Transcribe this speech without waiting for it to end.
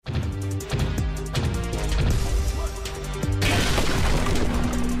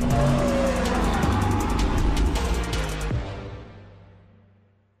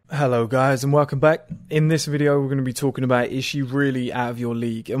Hello guys and welcome back. In this video we're going to be talking about, is she really out of your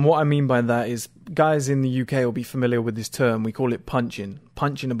league? And what I mean by that is, guys in the UK will be familiar with this term. We call it punching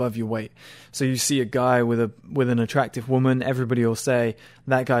above your weight. So you see a guy with an attractive woman, everybody will say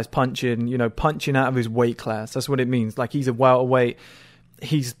that guy's punching out of his weight class. That's what it means. Like, he's a welterweight,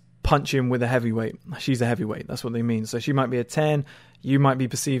 he's punching with a heavyweight. She's a heavyweight. That's what they mean. So she might be a 10, you might be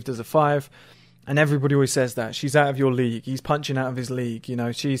perceived as a 5. And everybody always says that. She's out of your league. He's punching out of his league.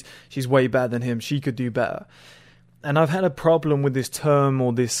 She's way better than him. She could do better. And I've had a problem with this term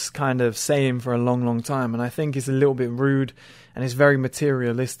or this kind of saying for a long, long time. And I think it's a little bit rude and it's very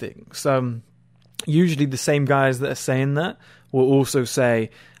materialistic. So usually the same guys that are saying that will also say,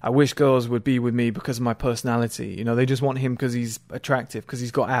 I wish girls would be with me because of my personality. They just want him because he's attractive, because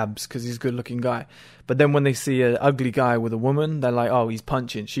he's got abs, because he's a good looking guy. But then when they see an ugly guy with a woman, they're like, oh, he's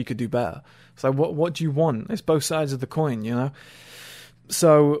punching. She could do better. It's like, what do you want? It's both sides of the coin,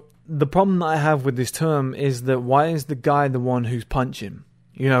 So the problem that I have with this term is that, why is the guy the one who's punching?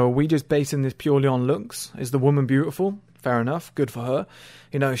 Are we just basing this purely on looks? Is the woman beautiful? Fair enough. Good for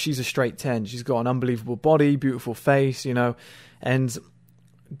her. She's a straight 10. She's got an unbelievable body, beautiful face, and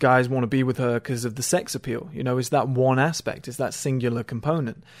guys want to be with her because of the sex appeal. It's that one aspect. It's that singular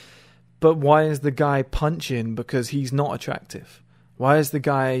component. But why is the guy punching because he's not attractive? Why is the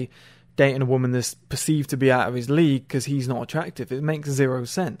guy dating a woman that's perceived to be out of his league because he's not attractive? It makes zero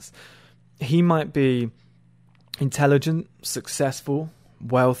sense. He might be intelligent, successful,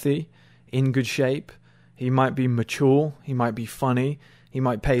 wealthy, in good shape. He might be mature. He might be funny. He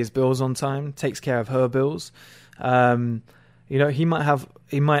might pay his bills on time, takes care of her bills. He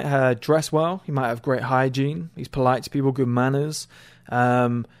might dress well. He might have great hygiene. He's polite to people, good manners.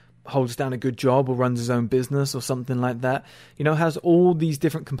 Holds down a good job or runs his own business or something like that. Has all these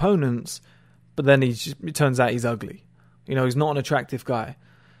different components, but then it turns out he's ugly. He's not an attractive guy.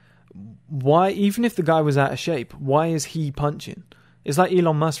 Why, even if the guy was out of shape, why is he punching? It's like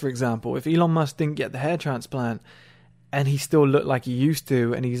Elon Musk, for example. If Elon Musk didn't get the hair transplant and he still looked like he used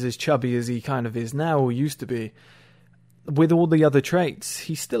to, and he's as chubby as he kind of is now or used to be, with all the other traits,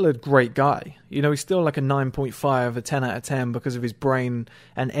 he's still a great guy. He's still like a 9.5, a 10 out of 10 because of his brain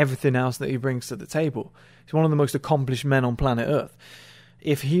and everything else that he brings to the table. He's one of the most accomplished men on planet Earth.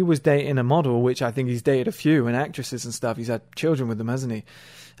 If he was dating a model, which I think he's dated a few, and actresses and stuff, he's had children with them, hasn't he?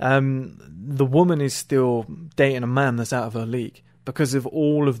 The woman is still dating a man that's out of her league because of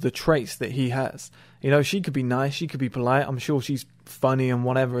all of the traits that he has. She could be nice, she could be polite, I'm sure she's funny and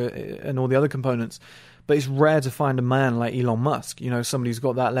whatever, and all the other components. But it's rare to find a man like Elon Musk, somebody who's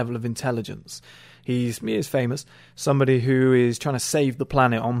got that level of intelligence. He is famous, somebody who is trying to save the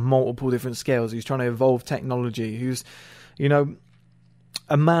planet on multiple different scales, who's trying to evolve technology, who's,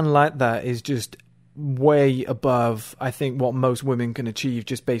 a man like that is just way above, I think, what most women can achieve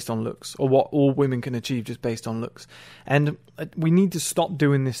just based on looks, or what all women can achieve just based on looks. And we need to stop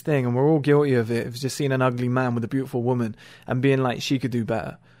doing this thing, and we're all guilty of it, of just seeing an ugly man with a beautiful woman and being like, she could do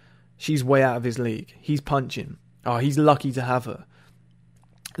better. She's way out of his league. He's punching. Oh, he's lucky to have her.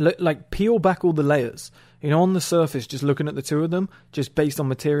 Peel back all the layers. On the surface, just looking at the two of them, just based on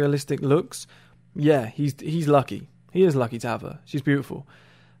materialistic looks, yeah, he's lucky. He is lucky to have her. She's beautiful.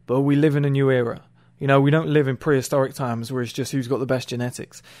 But we live in a new era. We don't live in prehistoric times where it's just who's got the best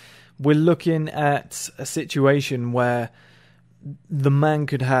genetics. We're looking at a situation where the man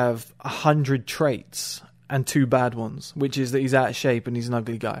could have 100 traits and 2 bad ones, which is that he's out of shape and he's an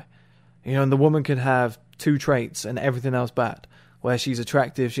ugly guy. And the woman could have 2 traits and everything else bad, where she's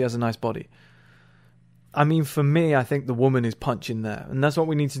attractive, she has a nice body. I mean, for me, I think the woman is punching there. And that's what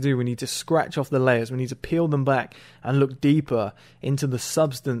we need to do. We need to scratch off the layers. We need to peel them back and look deeper into the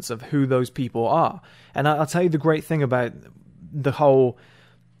substance of who those people are. And I'll tell you the great thing about the whole,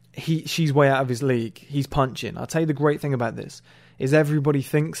 she's way out of his league, he's punching. I'll tell you the great thing about this, is everybody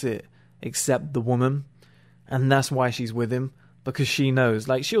thinks it except the woman. And that's why she's with him. Because she knows,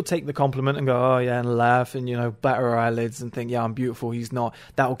 she'll take the compliment and go, oh yeah, and laugh and, batter her eyelids and think, yeah, I'm beautiful, he's not.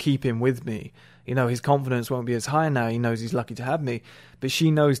 That'll keep him with me. His confidence won't be as high now. He knows he's lucky to have me. But she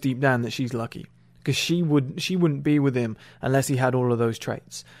knows deep down that she's lucky. Because she wouldn't be with him unless he had all of those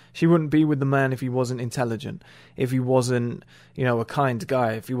traits. She wouldn't be with the man if he wasn't intelligent, if he wasn't, a kind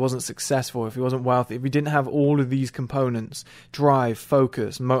guy, if he wasn't successful, if he wasn't wealthy, if he didn't have all of these components: drive,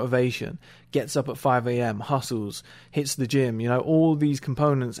 focus, motivation, gets up at 5 a.m, hustles, hits the gym, all these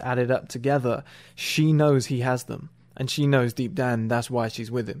components added up together. She knows he has them, and she knows deep down that's why she's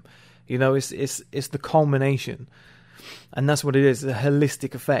with him. It's the culmination. And that's what it is, a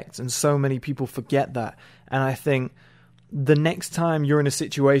holistic effect. And so many people forget that. And I think the next time you're in a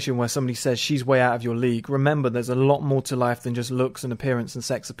situation where somebody says she's way out of your league, remember there's a lot more to life than just looks and appearance and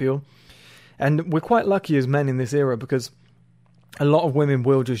sex appeal. And we're quite lucky as men in this era, because a lot of women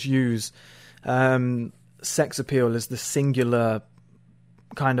will just use sex appeal as the singular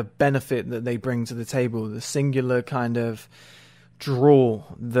kind of benefit that they bring to the table, the singular kind of draw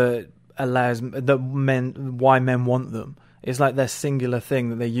that allows why men want them. It's like their singular thing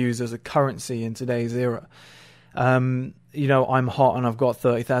that they use as a currency in today's era. You know, I'm hot and I've got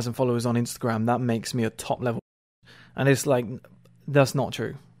 30,000 followers on Instagram. That makes me a top level. And it's like, that's not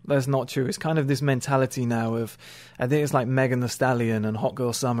true. That's not true. It's kind of this mentality now of, I think it's like Megan Thee Stallion and Hot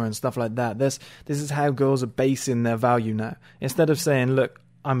Girl Summer and stuff like that. This is how girls are basing their value now. Instead of saying, look,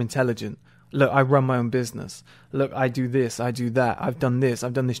 I'm intelligent. Look, I run my own business. Look, I do this, I do that. I've done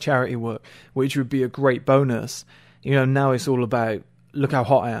this charity work, which would be a great bonus. You know, now it's all about, look how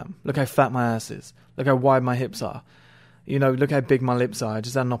hot I am. Look how fat my ass is. Look how wide my hips are. You know, look how big my lips are. I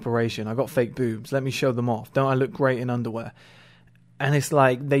just had an operation. I got fake boobs. Let me show them off. Don't I look great in underwear? And it's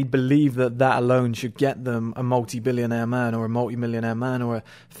like they believe that alone should get them a multi-billionaire man or a multi-millionaire man or a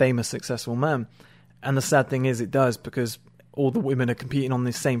famous, successful man. And the sad thing is it does, because all the women are competing on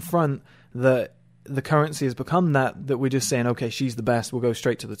this same front, that the currency has become that we're just saying, okay, she's the best, we'll go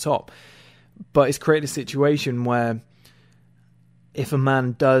straight to the top. But it's created a situation where if a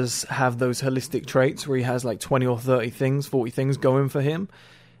man does have those holistic traits where he has like 20 or 30 things, 40 things going for him,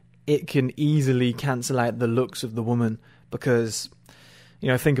 it can easily cancel out the looks of the woman. Because, you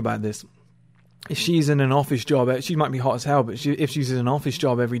know, think about this. If she's in an office job, she might be hot as hell, but if she's in an office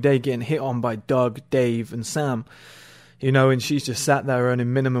job every day getting hit on by Doug, Dave and Sam, you know, and she's just sat there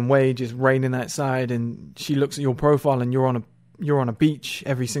earning minimum wage, it's raining outside, and she looks at your profile and you're on a beach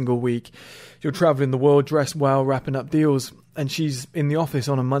every single week, you're traveling the world, dressed well, wrapping up deals, and she's in the office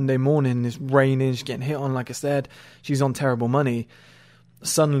on a Monday morning, it's raining, she's getting hit on, like I said, she's on terrible money.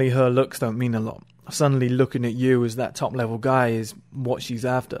 Suddenly her looks don't mean a lot. Suddenly looking at you as that top level guy is what she's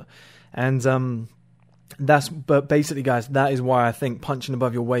after. And but basically, guys, that is why I think punching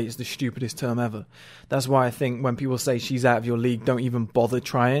above your weight is the stupidest term ever. That's why I think when people say she's out of your league, don't even bother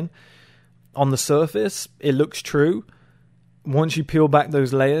trying. On the surface, it looks true. Once you peel back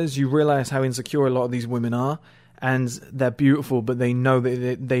those layers, you realize how insecure a lot of these women are, and they're beautiful, but they know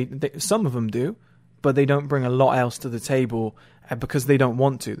that they some of them do, but they don't bring a lot else to the table because they don't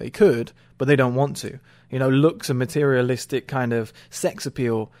want to. They could, but they don't want to. You know, looks and materialistic kind of sex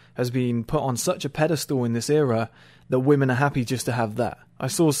appeal has been put on such a pedestal in this era that women are happy just to have that. I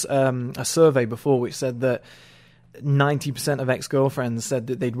saw a survey before which said that 90% of ex-girlfriends said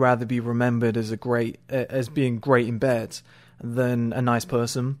that they'd rather be remembered as as being great in bed than a nice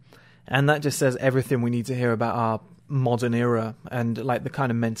person. And that just says everything we need to hear about our modern era and like the kind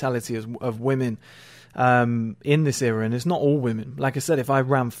of mentality of women in this era. And it's not all women. Like I said, if I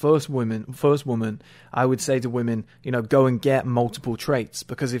ran first woman, I would say to women, you know, go and get multiple traits,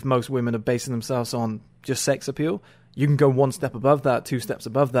 because if most women are basing themselves on just sex appeal, you can go one step above that, 2 steps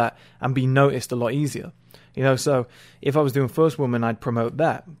above that, and be noticed a lot easier. You know, so if I was doing first woman, I'd promote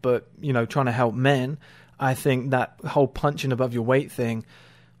that. But, you know, trying to help men, I think that whole punching above your weight thing,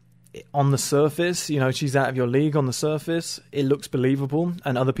 on the surface, you know, she's out of your league. On the surface, it looks believable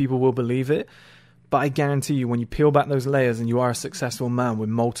and other people will believe it. But I guarantee you, when you peel back those layers and you are a successful man with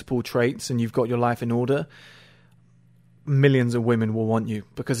multiple traits and you've got your life in order, millions of women will want you,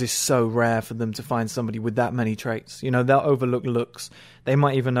 because it's so rare for them to find somebody with that many traits. You know, they'll overlook looks. They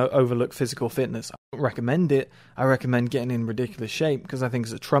might even overlook physical fitness. I don't recommend it. I recommend getting in ridiculous shape, because I think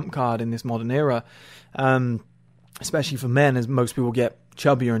it's a trump card in this modern era, especially for men, as most people get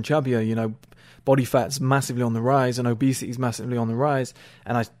chubbier and chubbier. You know, body fat's massively on the rise and obesity is massively on the rise.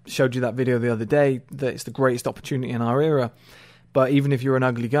 And I showed you that video the other day that it's the greatest opportunity in our era. But even if you're an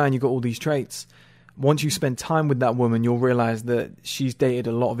ugly guy and you've got all these traits, once you spend time with that woman, you'll realize that she's dated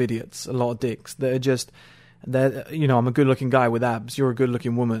a lot of idiots, a lot of dicks that are just, you know, I'm a good looking guy with abs, you're a good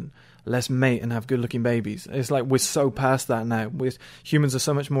looking woman, let's mate and have good looking babies. It's like we're so past that now. Humans are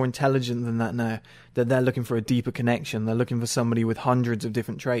so much more intelligent than that now, that they're looking for a deeper connection. They're looking for somebody with hundreds of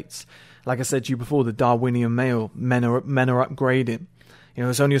different traits. Like I said to you before, the Darwinian male, men are upgrading. You know,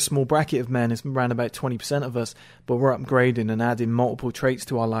 it's only a small bracket of men. It's around about 20% of us, but we're upgrading and adding multiple traits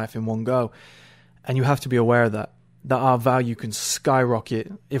to our life in one go. And you have to be aware of that our value can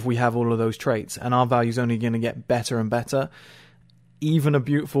skyrocket if we have all of those traits, and our value is only going to get better and better. Even a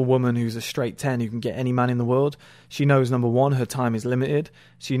beautiful woman who's a straight 10 who can get any man in the world, she knows, number one, her time is limited.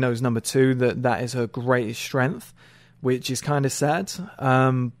 She knows, number two, that is her greatest strength, which is kind of sad,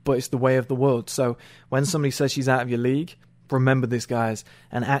 but it's the way of the world. So when somebody says she's out of your league, remember this, guys,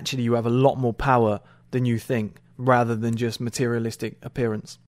 and actually you have a lot more power than you think. rather than just materialistic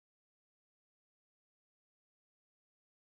appearance.